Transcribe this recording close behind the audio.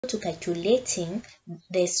to calculating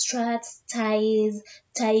the struts, ties,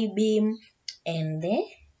 tie beam, and the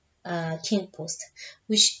king post,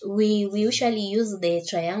 which we usually use the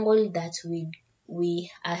triangle that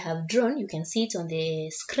I have drawn. You can see it on the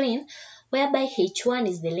screen, whereby H1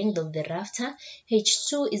 is the length of the rafter,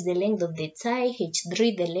 H2 is the length of the tie,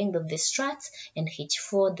 H3 the length of the struts, and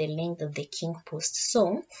H4 the length of the king post.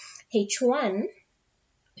 So H1,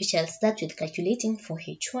 we shall start with calculating for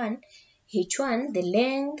H1. H1, the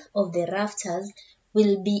length of the rafters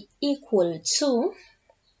will be equal to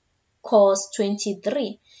cos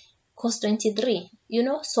 23. Cos 23, you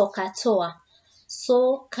know, SOHCAHTOA,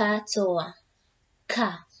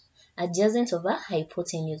 ka, adjacent over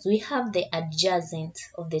hypotenuse. We have the adjacent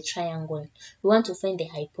of the triangle. We want to find the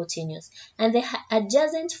hypotenuse. And the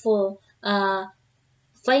adjacent for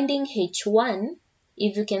finding H1,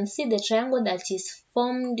 if you can see the triangle that is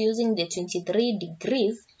formed using the 23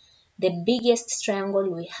 degrees, the biggest triangle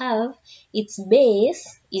we have, its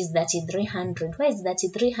base is 3300. Where is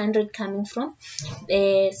 3300 coming from?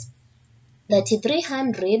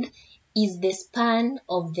 3300 is the span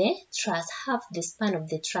of the truss, half the span of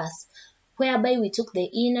the truss, whereby we took the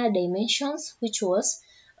inner dimensions, which was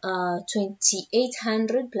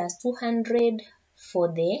 2800 plus 200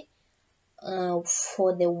 for the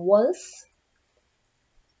walls.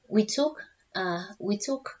 We took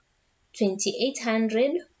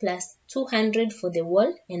 2800 plus 200 for the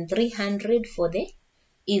wall and 300 for the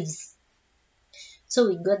eaves. So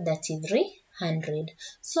we got 3300.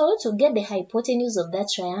 So to get the hypotenuse of that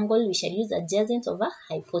triangle, we shall use adjacent over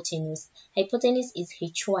hypotenuse. Hypotenuse is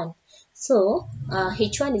H1. So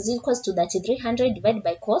H1 is equals to 3300 divided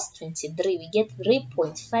by cos 23. We get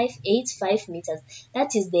 3.585 meters.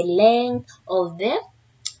 That is the length of the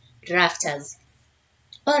rafters.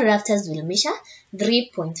 All rafters will measure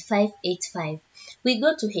 3.585. We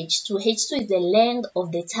go to H2. H2 is the length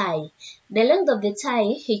of the tie. The length of the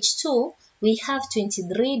tie, H2, we have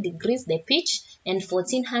 23 degrees the pitch and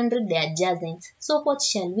 1400 the adjacent. So what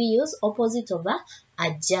shall we use? Opposite over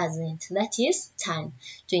adjacent. That is tan.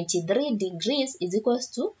 23 degrees is equals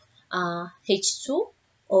to H2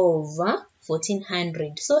 over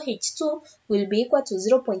 1400. So H2 will be equal to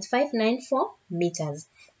 0.594 meters.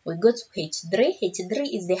 We go to H3.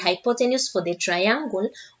 H3 is the hypotenuse for the triangle,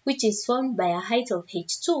 which is formed by a height of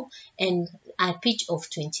H2 and a pitch of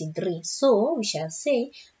 23. So we shall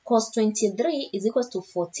say cos 23 is equal to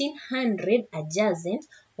 1400 adjacent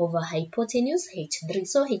over hypotenuse H3.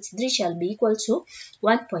 So H3 shall be equal to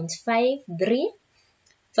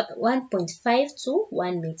 1.5 to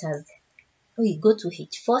 1 meters. We go to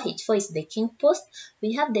H4. H4 is the king post.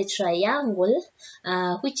 We have the triangle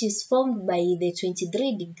which is formed by the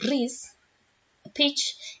 23 degrees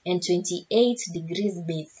pitch and 28 degrees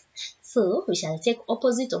base. So we shall take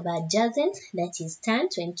opposite over adjacent, that is tan.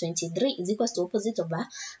 23 is equal to opposite over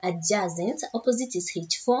adjacent. Opposite is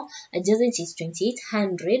H4, adjacent is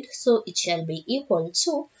 2800, so it shall be equal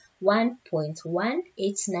to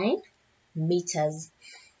 1.189 meters.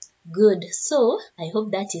 Good. So I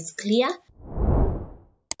hope that is clear.